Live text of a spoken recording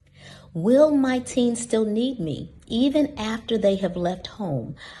Will my teens still need me even after they have left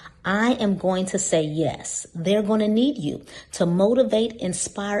home? I am going to say yes. They're going to need you to motivate,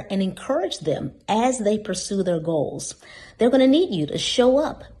 inspire, and encourage them as they pursue their goals. They're going to need you to show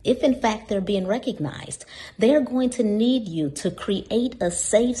up if in fact they're being recognized. They're going to need you to create a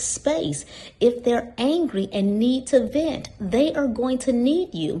safe space if they're angry and need to vent. They are going to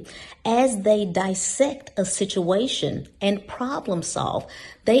need you as they dissect a situation and problem solve.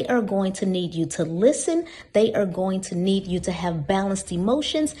 They are going to need you to listen. They are going to need you to have balanced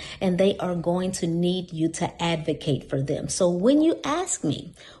emotions, and they are going to need you to advocate for them. So when you ask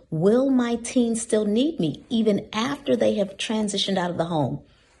me, will my teens still need me even after they have transitioned out of the home?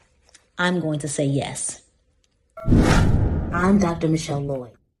 I'm going to say yes. I'm Dr. Michelle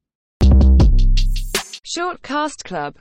Lloyd. Shortcast Club.